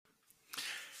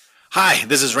Hi,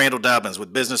 this is Randall Dobbins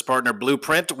with Business Partner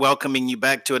Blueprint, welcoming you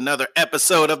back to another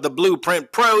episode of the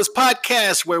Blueprint Pros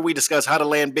podcast, where we discuss how to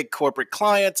land big corporate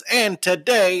clients. And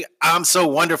today, I'm so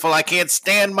wonderful, I can't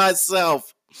stand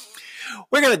myself.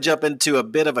 We're going to jump into a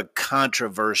bit of a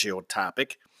controversial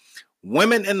topic: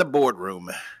 women in the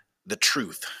boardroom, the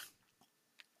truth.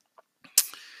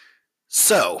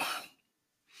 So,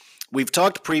 we've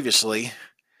talked previously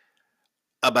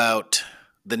about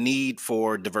the need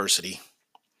for diversity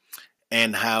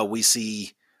and how we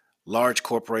see large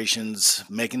corporations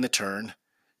making the turn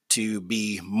to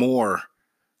be more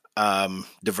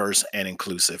diverse and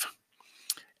inclusive.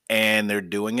 And they're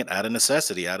doing it out of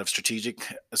necessity, out of strategic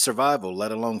survival,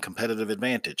 let alone competitive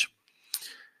advantage.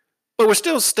 But we're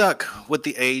still stuck with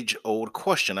the age-old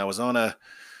question. I was on a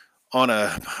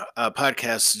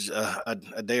podcast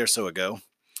a day or so ago,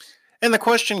 and the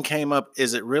question came up: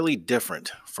 is it really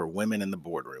different for women in the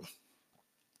boardroom?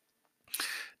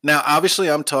 Now, obviously,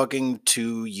 I'm talking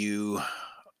to you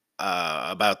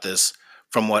about this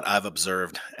from what I've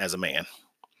observed as a man.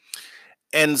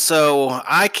 And so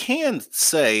I can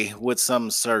say with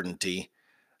some certainty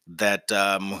that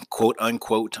quote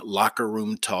unquote locker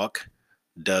room talk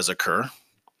does occur.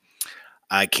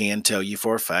 I can tell you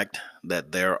for a fact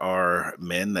that there are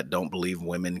men that don't believe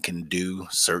women can do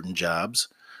certain jobs.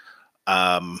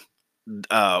 Um,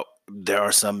 there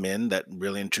are some men that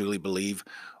really and truly believe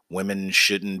women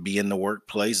shouldn't be in the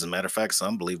workplace. As a matter of fact,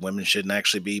 some believe women shouldn't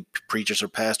actually be preachers or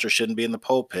pastors, shouldn't be in the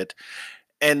pulpit.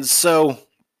 And so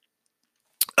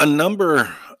a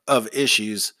number of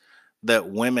issues that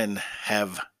women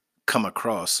have come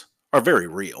across are very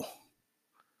real.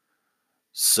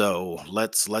 So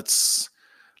let's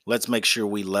make sure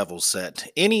we level set.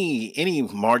 Any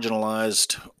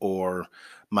marginalized or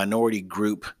minority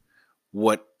group,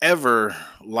 whatever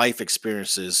life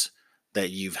experiences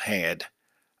that you've had,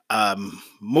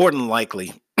 more than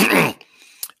likely,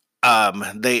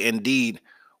 they indeed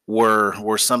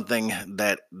were something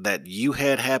that you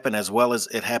had happen, as well as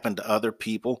it happened to other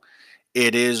people.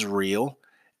 It is real,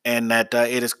 and that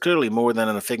it is clearly more than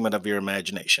a figment of your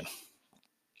imagination.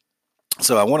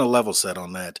 So I want to level set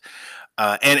on that,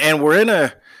 and we're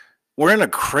in a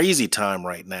crazy time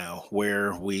right now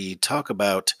where we talk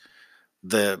about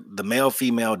the male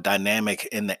female dynamic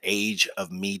in the age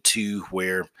of Me Too,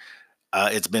 where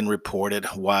it's been reported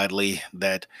widely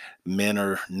that men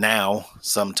are now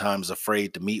sometimes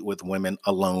afraid to meet with women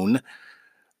alone,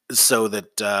 so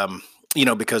that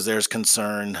because there's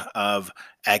concern of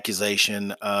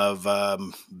accusation of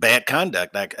bad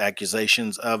conduct,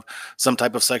 accusations of some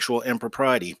type of sexual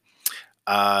impropriety.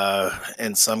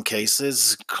 In some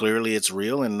cases, clearly it's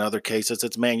real. In other cases,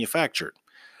 it's manufactured.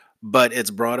 But it's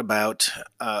brought about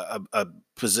a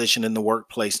position in the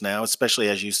workplace now, especially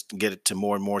as you get it to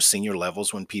more and more senior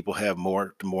levels, when people have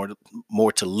more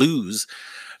to lose,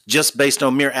 just based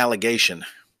on mere allegation,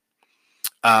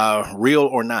 real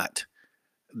or not,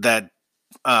 that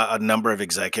a number of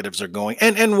executives are going,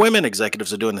 and women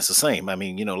executives are doing this the same. I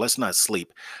mean, let's not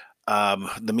sleep.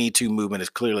 The Me Too movement is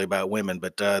clearly about women,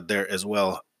 but there as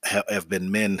well have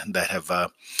been men that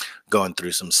have gone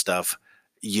through some stuff.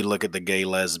 You look at the gay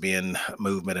lesbian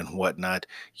movement and whatnot.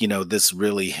 This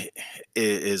really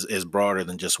is broader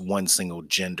than just one single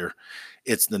gender.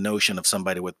 It's the notion of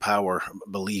somebody with power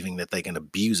believing that they can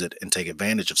abuse it and take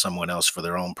advantage of someone else for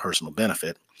their own personal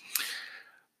benefit.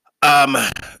 Um,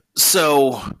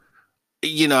 so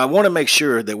I want to make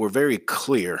sure that we're very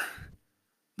clear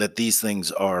that these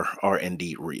things are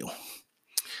indeed real.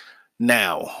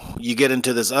 Now, you get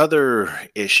into this other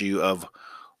issue of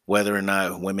whether or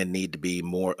not women need to be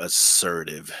more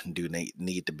assertive. Do they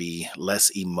need to be less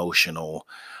emotional?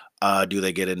 Do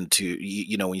they get into,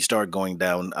 when you start going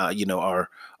down,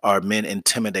 are men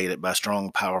intimidated by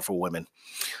strong, powerful women?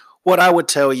 What I would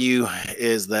tell you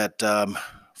is that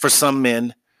for some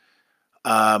men,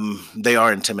 they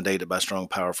are intimidated by strong,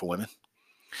 powerful women.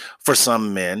 For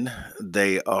some men,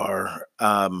 they are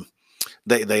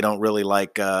they don't really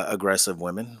like aggressive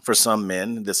women. For some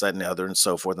men, this, that, and the other, and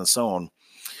so forth and so on.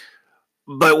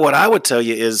 But what I would tell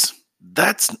you is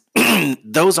that's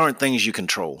those aren't things you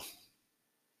control.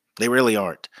 They really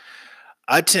aren't.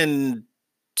 I tend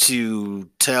to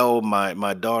tell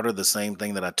my daughter the same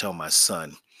thing that I tell my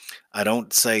son. I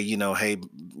don't say, hey,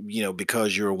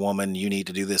 because you're a woman, you need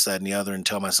to do this, that, and the other, and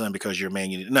tell my son because you're a man,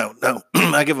 you need no.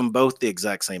 I give them both the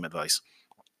exact same advice.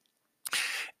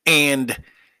 And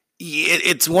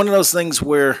it's one of those things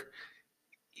where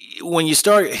when you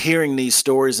start hearing these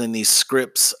stories and these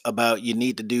scripts about you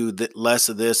need to do less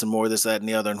of this and more of this, that, and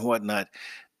the other, and whatnot,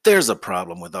 there's a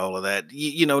problem with all of that.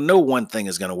 No one thing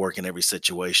is going to work in every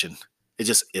situation. It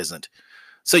just isn't.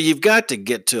 So you've got to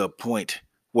get to a point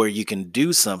where you can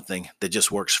do something that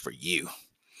just works for you.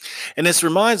 And this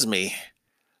reminds me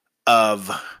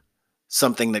of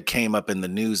something that came up in the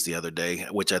news the other day,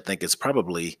 which I think is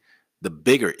probably the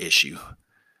bigger issue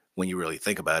when you really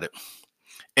think about it.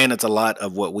 And it's a lot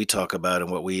of what we talk about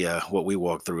and what we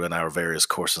walk through in our various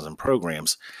courses and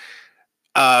programs.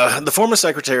 The former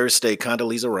Secretary of State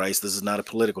Condoleezza Rice. This is not a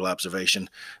political observation.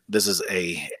 This is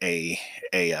an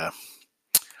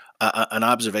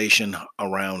observation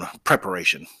around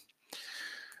preparation.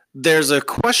 There's a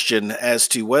question as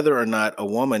to whether or not a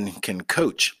woman can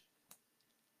coach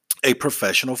a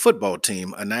professional football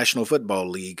team, a national football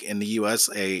league in the U.S.,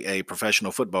 a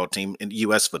professional football team in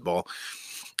U.S. football,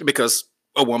 because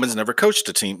a woman's never coached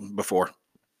a team before,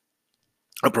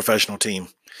 a professional team.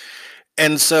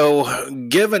 And so,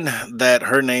 given that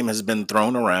her name has been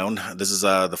thrown around, this is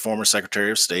the former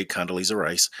Secretary of State, Condoleezza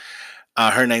Rice.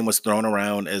 Her name was thrown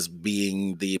around as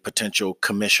being the potential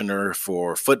commissioner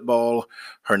for football.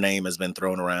 Her name has been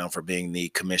thrown around for being the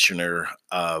commissioner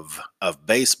of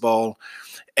baseball.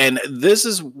 And this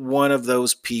is one of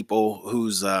those people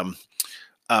whose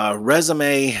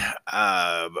resume,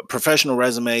 professional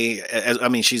resume. I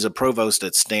mean, she's a provost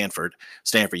at Stanford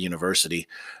University.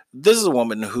 This is a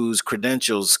woman whose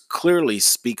credentials clearly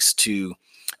speaks to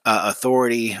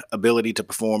authority, ability to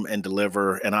perform and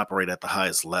deliver and operate at the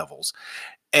highest levels.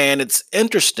 And it's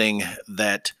interesting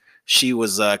that she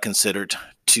was considered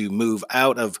to move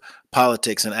out of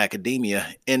politics and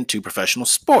academia into professional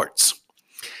sports.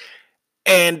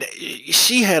 And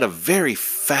she had a very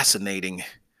fascinating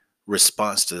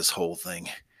response to this whole thing.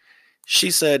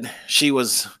 She said she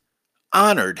was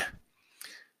honored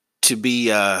to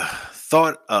be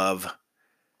thought of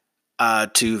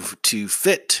to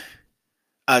fit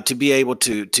to be able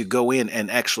to go in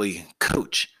and actually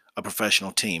coach a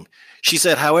professional team. She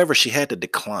said, however, she had to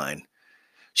decline.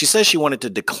 She says she wanted to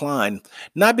decline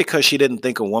not because she didn't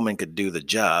think a woman could do the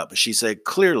job. She said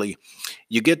clearly,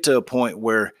 you get to a point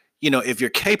where if you're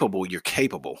capable, you're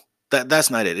capable. That's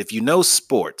not it. If you know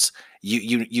sports,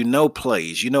 you know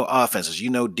plays, you know offenses, you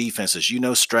know defenses, you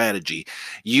know strategy,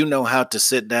 you know how to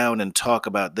sit down and talk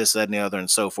about this, that, and the other, and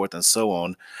so forth and so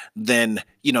on, then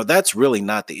that's really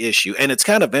not the issue. And it's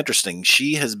kind of interesting.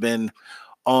 She has been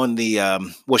on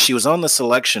the she was on the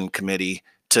selection committee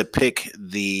to pick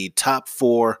the top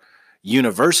four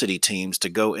university teams to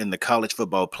go in the college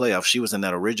football playoff. She was in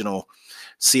that original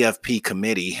CFP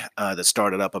committee that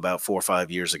started up about 4 or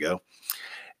 5 years ago.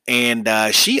 And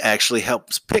she actually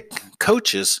helps pick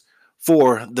coaches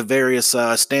for the various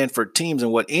Stanford teams.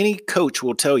 And what any coach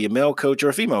will tell you, male coach or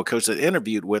a female coach that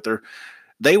interviewed with her,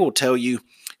 they will tell you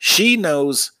she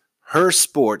knows her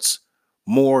sports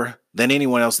more than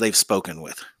anyone else they've spoken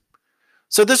with.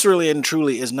 So this really and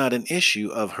truly is not an issue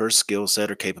of her skill set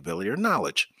or capability or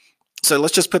knowledge. So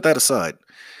let's just put that aside.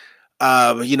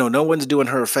 No one's doing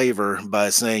her a favor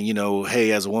by saying,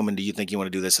 hey, as a woman, do you think you want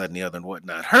to do this, that, and the other, and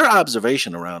whatnot. Her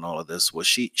observation around all of this was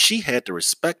she had to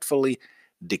respectfully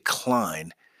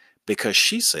decline because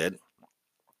she said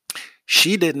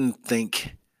she didn't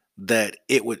think that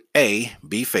it would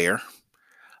be fair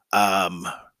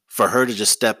for her to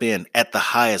just step in at the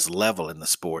highest level in the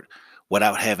sport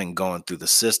without having gone through the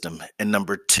system. And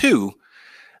number two,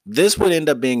 this would end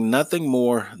up being nothing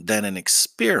more than an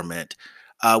experiment,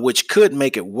 which could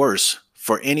make it worse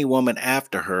for any woman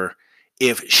after her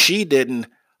if she didn't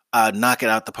knock it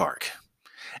out the park.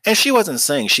 And she wasn't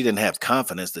saying she didn't have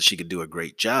confidence that she could do a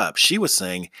great job. She was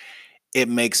saying it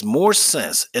makes more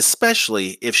sense,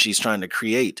 especially if she's trying to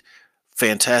create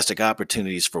fantastic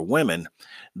opportunities for women,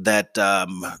 that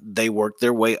they work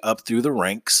their way up through the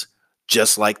ranks,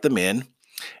 just like the men.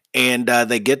 And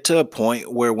they get to a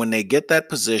point where when they get that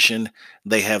position,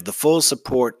 they have the full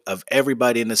support of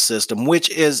everybody in the system, which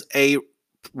is a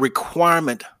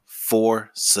requirement for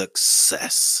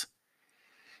success.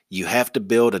 You have to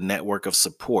build a network of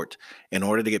support in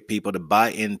order to get people to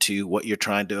buy into what you're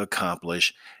trying to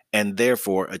accomplish and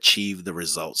therefore achieve the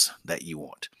results that you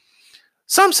want.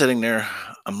 So I'm sitting there,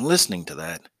 I'm listening to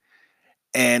that,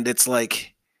 and it's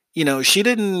like, she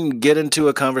didn't get into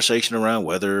a conversation around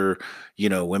whether,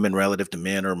 women relative to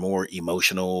men are more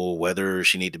emotional, whether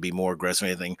she need to be more aggressive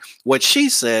or anything. What she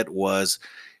said was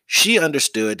she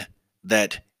understood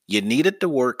that you needed to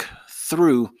work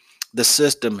through the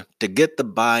system to get the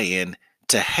buy-in,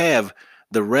 to have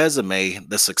the resume,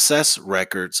 the success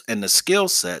records, and the skill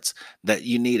sets that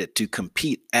you needed to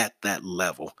compete at that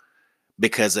level.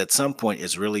 Because at some point,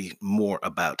 it's really more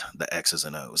about the X's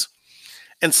and O's.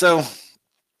 And so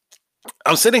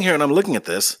I'm sitting here and I'm looking at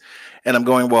this and I'm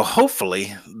going, well,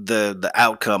 hopefully the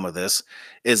outcome of this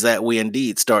is that we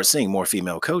indeed start seeing more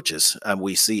female coaches.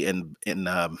 We see in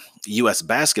U.S.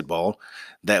 basketball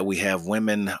that we have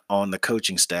women on the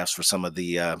coaching staffs for some of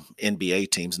the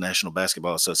NBA teams, National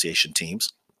Basketball Association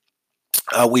teams.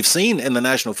 We've seen in the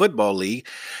National Football League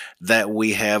that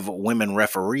we have women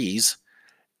referees,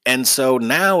 and so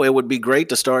now it would be great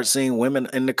to start seeing women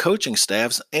in the coaching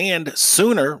staffs, and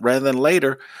sooner rather than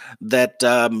later, that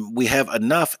we have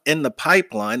enough in the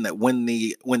pipeline that when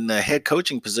the head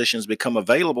coaching positions become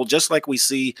available, just like we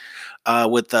see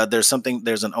with there's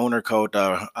an owner called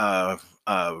uh,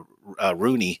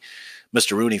 Rooney,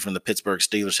 Mr. Rooney from the Pittsburgh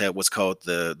Steelers had what's called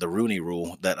the Rooney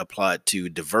Rule that applied to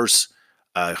diverse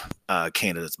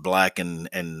candidates, black and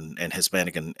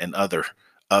Hispanic and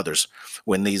others.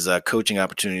 When these coaching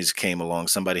opportunities came along,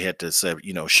 somebody had to say,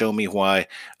 show me why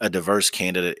a diverse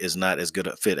candidate is not as good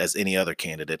a fit as any other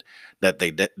candidate. That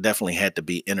they definitely had to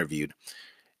be interviewed.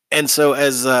 And so,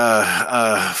 as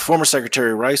former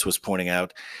Secretary Rice was pointing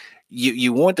out,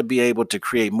 you want to be able to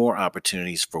create more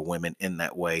opportunities for women in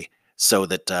that way so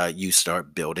that you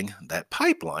start building that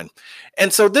pipeline.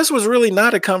 And so this was really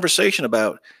not a conversation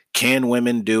about can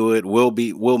women do it,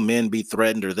 will men be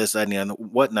threatened, or this, that, and the other,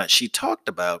 whatnot. She talked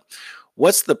about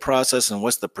what's the process and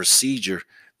what's the procedure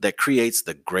that creates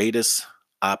the greatest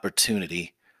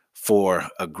opportunity for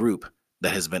a group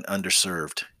that has been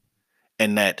underserved.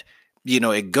 And that,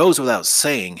 it goes without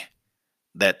saying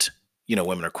that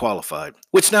women are qualified,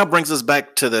 which now brings us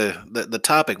back to the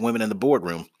topic, women in the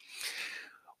boardroom.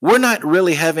 We're not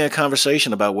really having a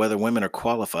conversation about whether women are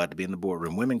qualified to be in the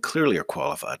boardroom. Women clearly are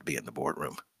qualified to be in the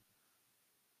boardroom.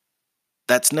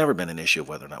 That's never been an issue of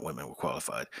whether or not women were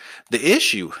qualified. The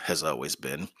issue has always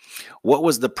been what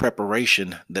was the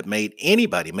preparation that made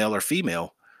anybody, male or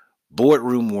female,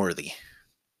 boardroom worthy.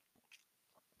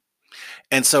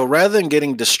 And so rather than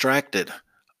getting distracted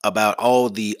about all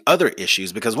the other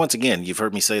issues, because once again, you've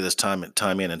heard me say this time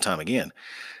in and time again,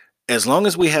 as long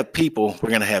as we have people, we're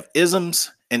going to have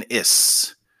isms and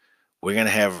ists. We're going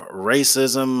to have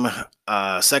racism,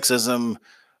 sexism,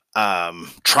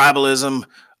 tribalism.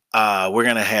 We're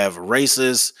going to have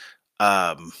racist,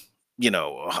 homophobous,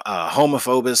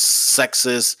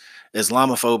 sexist,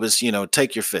 Islamophobous.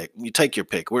 Take your pick. You take your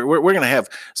pick. We're going to have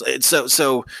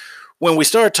so when we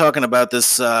start talking about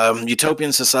this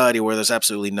utopian society where there's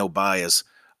absolutely no bias,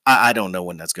 I don't know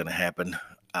when that's going to happen.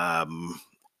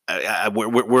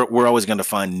 We're always going to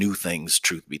find new things,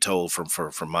 truth be told,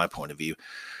 from my point of view.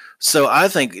 So I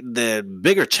think the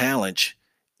bigger challenge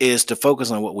is to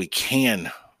focus on what we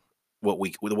can,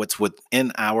 what's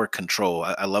within our control.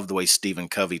 I love the way Stephen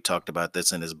Covey talked about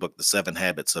this in his book, The 7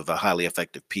 Habits of Highly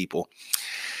Effective People.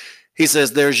 He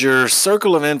says there's your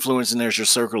circle of influence and there's your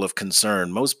circle of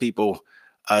concern. Most people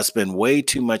spend way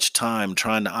too much time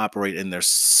trying to operate in their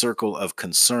circle of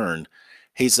concern.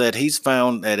 He said he's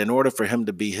found that in order for him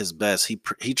to be his best,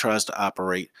 he tries to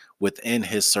operate within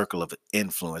his circle of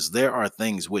influence. There are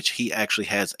things which he actually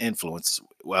has influence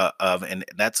of, and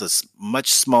that's a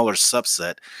much smaller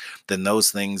subset than those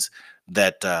things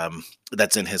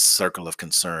that's in his circle of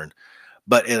concern.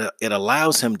 But it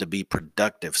allows him to be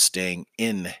productive, staying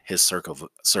in his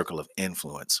circle of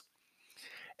influence.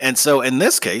 And so, in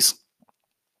this case,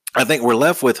 I think we're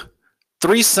left with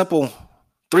three simple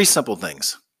three simple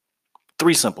things.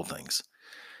 Three simple things.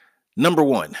 Number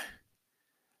one,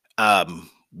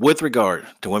 with regard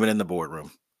to women in the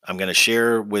boardroom, I'm going to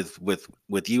share with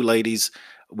you ladies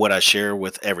what I share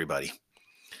with everybody.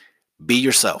 Be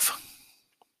yourself.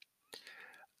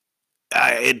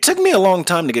 It took me a long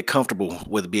time to get comfortable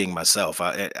with being myself.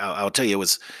 I'll tell you,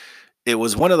 it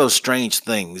was one of those strange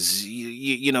things.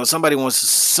 Somebody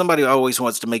always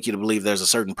wants to make you to believe there's a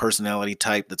certain personality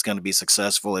type that's going to be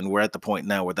successful, and we're at the point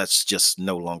now where that's just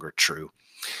no longer true.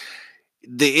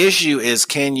 The issue is,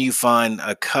 can you find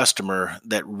a customer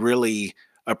that really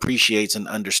appreciates and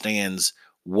understands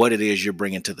what it is you're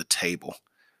bringing to the table?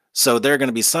 So there are going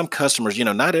to be some customers,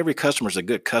 not every customer is a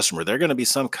good customer. There are going to be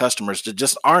some customers that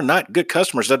just are not good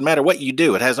customers. Doesn't matter what you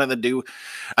do. It has nothing to do.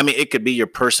 I mean, it could be your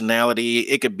personality.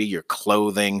 It could be your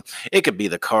clothing. It could be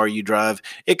the car you drive.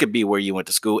 It could be where you went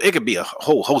to school. It could be a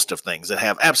whole host of things that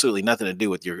have absolutely nothing to do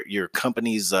with your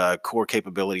company's core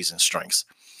capabilities and strengths.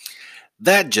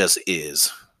 That just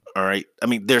is. All right. I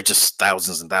mean, there are just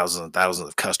thousands and thousands and thousands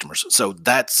of customers. So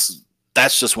that's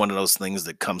just one of those things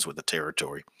that comes with the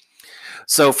territory.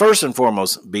 So first and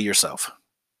foremost, be yourself.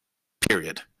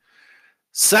 Period.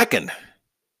 Second,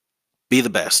 be the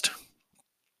best.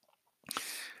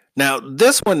 Now,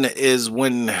 this one is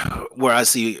where I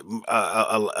see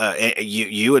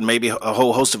you and maybe a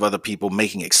whole host of other people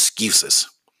making excuses.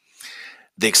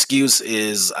 The excuse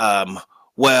is,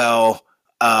 well,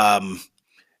 um,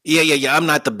 yeah. I'm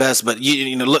not the best, but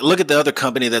look at the other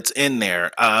company that's in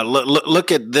there.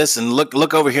 Look at this and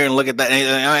look over here and look at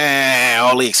that.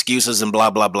 All the excuses and blah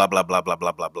blah blah blah blah blah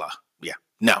blah blah blah. Yeah,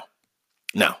 no.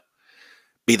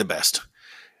 Be the best.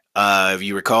 If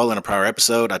you recall in a prior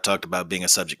episode, I talked about being a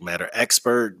subject matter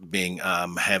expert, being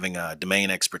having a domain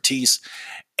expertise,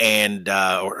 and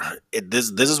this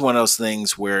is one of those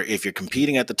things where if you're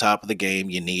competing at the top of the game,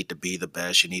 you need to be the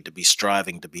best. You need to be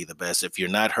striving to be the best. If you're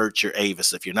not hurt, you're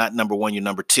Avis. If you're not number one, you're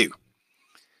number two.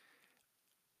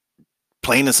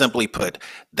 Plain and simply put,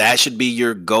 that should be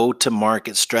your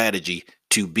go-to-market strategy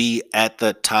to be at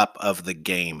the top of the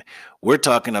game. We're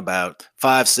talking about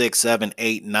 5, 6, 7,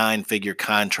 8, 9 figure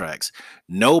contracts.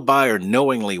 No buyer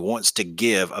knowingly wants to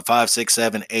give a 5, 6,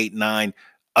 7, 8, 9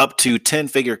 up to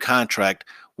 10-figure contract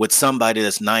with somebody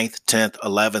that's 9th, 10th,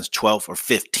 11th, 12th, or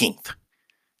 15th.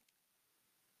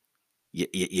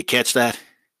 You catch that?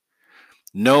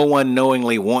 No one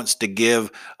knowingly wants to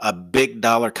give a big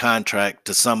dollar contract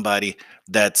to somebody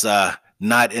that's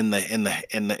not in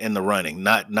the running,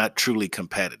 not truly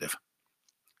competitive.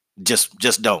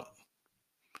 Just don't.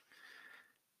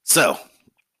 So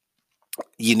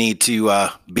you need to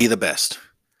be the best,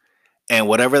 and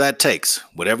whatever that takes,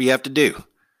 whatever you have to do.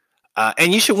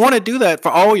 And you should want to do that for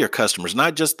all your customers,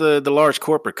 not just the large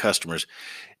corporate customers.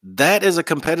 That is a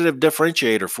competitive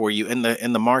differentiator for you in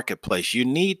the marketplace. You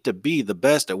need to be the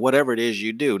best at whatever it is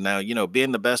you do. Now,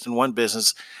 being the best in one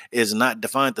business is not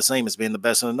defined the same as being the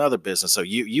best in another business. So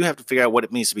you have to figure out what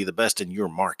it means to be the best in your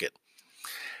market.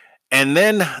 And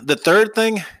then the third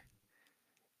thing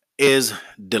is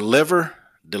deliver,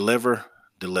 deliver,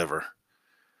 deliver.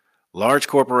 Large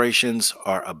corporations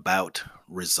are about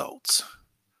results.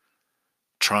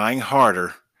 Trying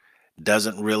harder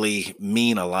doesn't really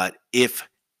mean a lot if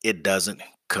it doesn't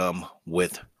come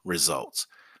with results.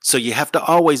 So you have to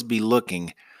always be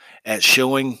looking at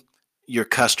showing your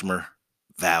customer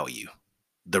value,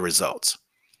 the results.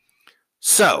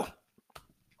 So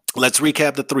let's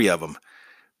recap the three of them.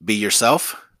 Be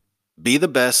yourself, be the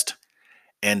best,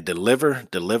 and deliver,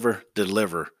 deliver,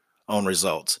 deliver on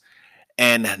results.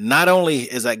 And not only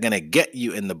is that going to get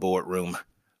you in the boardroom,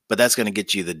 but that's going to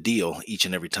get you the deal each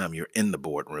and every time you're in the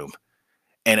boardroom.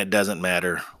 And it doesn't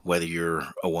matter whether you're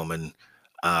a woman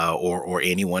or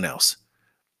anyone else.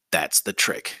 That's the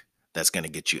trick. That's going to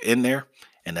get you in there,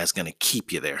 and that's going to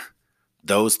keep you there.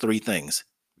 Those three things: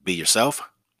 be yourself,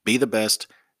 be the best,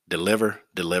 deliver,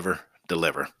 deliver,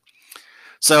 deliver.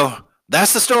 So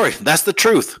that's the story. That's the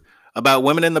truth about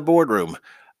women in the boardroom.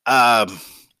 That's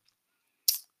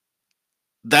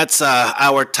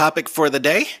our topic for the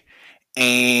day.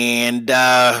 And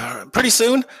pretty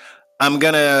soon, I'm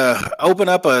going to open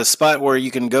up a spot where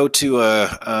you can go to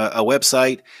a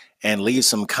website and leave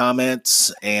some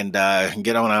comments and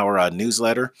get on our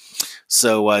newsletter.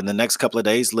 So in the next couple of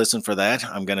days, listen for that.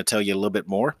 I'm going to tell you a little bit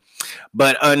more.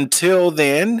 But until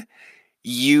then,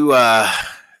 you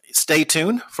stay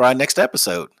tuned for our next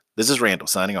episode. This is Randall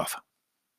signing off.